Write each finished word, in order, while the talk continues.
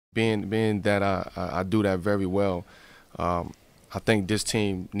Being that I do that very well, I think this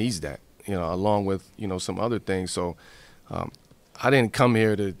team needs that, along with some other things. So I didn't come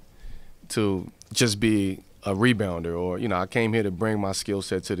here to just be a rebounder, or I came here to bring my skill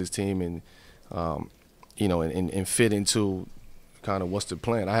set to this team and and fit into kind of what's the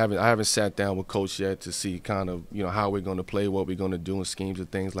plan. I haven't sat down with coach yet to see kind of how we're going to play, what we're going to do, and schemes and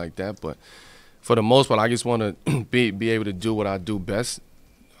things like that. But for the most part, I just want to be able to do what I do best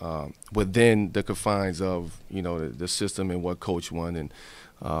within the confines of the system and what coach won,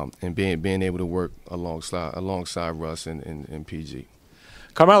 and being able to work alongside Russ and PG.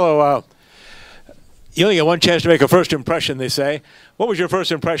 Carmelo, you only get one chance to make a first impression, they say. What was your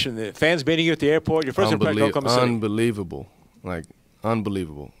first impression? The fans meeting you at the airport? Your first impression of Oklahoma City? Unbelievable. Like,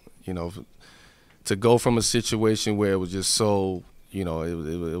 unbelievable. To go from a situation where it was just so, it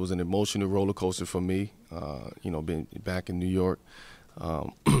was an emotional roller coaster for me, being back in New York.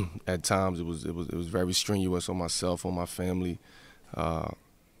 At times it was very strenuous on myself, on my family.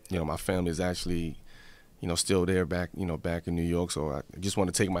 My family is actually still there back in New York, so I just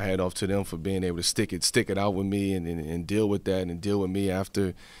want to take my hat off to them for being able to stick it out with me and deal with that and deal with me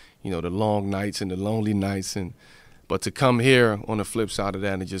after the long nights and the lonely nights. But to come here on the flip side of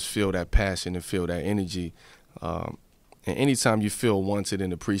that and just feel that passion and feel that energy, and anytime you feel wanted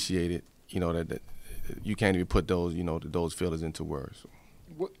and appreciated, that you can't even put those feelings into words.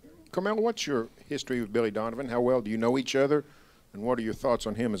 Carmelo, what's your history with Billy Donovan? How well do you know each other, and what are your thoughts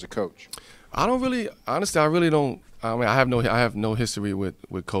on him as a coach? I don't really, honestly, I really don't. I mean, I have no history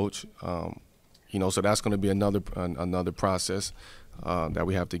with Coach, so that's going to be another process that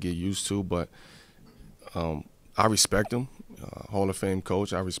we have to get used to. But I respect him, Hall of Fame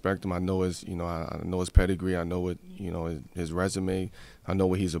coach. I respect him. I know his, I know his pedigree. I know what, his resume. I know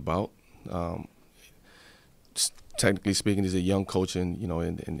what he's about. Technically speaking, he's a young coach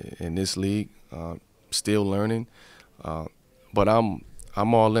in this league, still learning. But I'm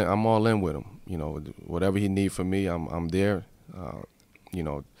all in. I'm all in with him. Whatever he needs from me, I'm there.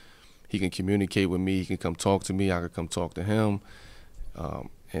 He can communicate with me. He can come talk to me. I can come talk to him.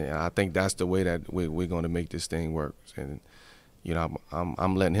 And I think that's the way that we're going to make this thing work. And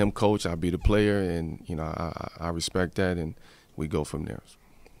I'm letting him coach. I'll be the player, and I respect that, and we go from there.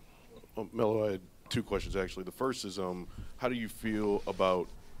 Melo, I had two questions actually. The first is, how do you feel about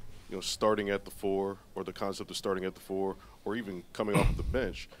starting at the 4, or the concept of starting at the 4, or even coming off the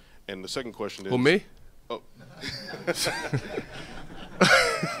bench? And the second question is, who, me? Oh.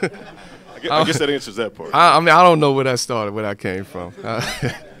 I guess that answers that part. I mean, I don't know where that started, where that came from.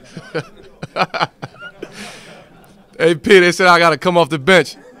 Hey, Pete, they said I got to come off the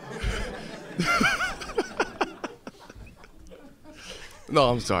bench. No,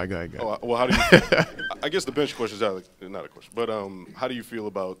 I'm sorry. Go ahead. Oh, well, how do you? I guess the bench question is not a question, but how do you feel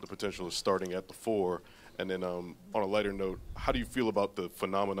about the potential of starting at the 4? And then on a lighter note, how do you feel about the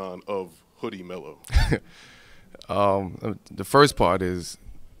phenomenon of Hoodie Melo? The first part is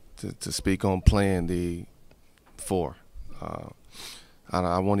to speak on playing the 4.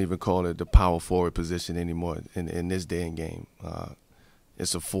 I won't even call it the power forward position anymore in this day and game.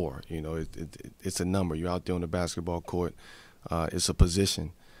 It's a 4. It's a number. You're out there on the basketball court. It's a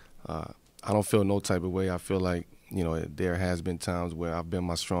position. I don't feel no type of way. I feel like there has been times where I've been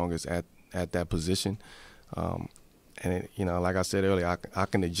my strongest at that position, and like I said earlier, I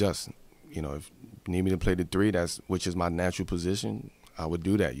can adjust. If you need me to play the 3, which is my natural position, I would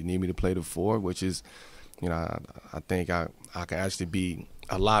do that. You need me to play the 4, which is, I think I can actually be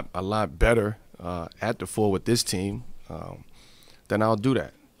a lot better at the 4 with this team. Then I'll do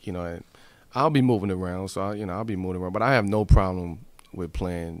that. And I'll be moving around, so I'll be moving around. But I have no problem with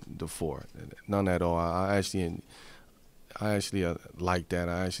playing the 4, none at all. I actually like that.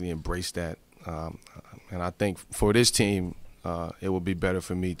 I actually embrace that, and I think for this team, it would be better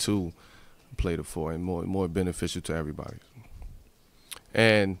for me to play the 4 and more beneficial to everybody.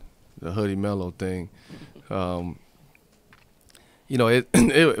 And the Hoodie Melo thing, for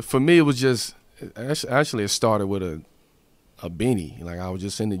me it was just actually it started with a beanie. Like, I was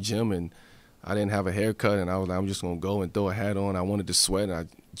just in the gym and I didn't have a haircut, and I was like, I'm just gonna go and throw a hat on. I wanted to sweat, and I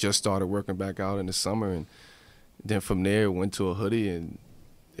just started working back out in the summer, and then from there it went to a hoodie, and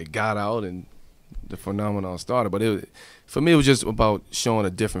it got out, and the phenomenon started. But for me, it was just about showing a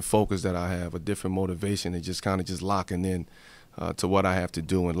different focus that I have, a different motivation, and just kind of just locking in to what I have to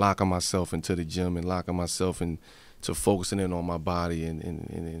do, and locking myself into the gym, and locking myself into focusing in on my body,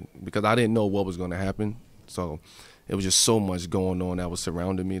 and because I didn't know what was going to happen, so it was just so much going on that was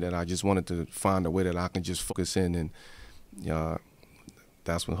surrounding me that I just wanted to find a way that I can just focus in, and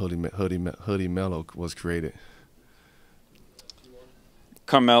that's when Hoodie Melo was created.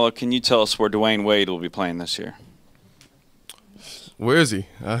 Carmelo, can you tell us where Dwayne Wade will be playing this year? Where is he?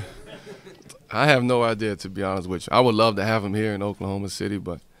 I have no idea, to be honest with you. I would love to have him here in Oklahoma City,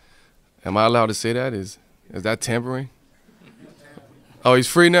 but am I allowed to say that? Is that tampering? Oh, he's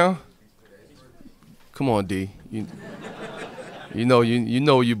free now? Come on, D. You know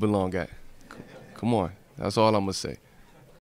where you belong at. Come on. That's all I'm going to say.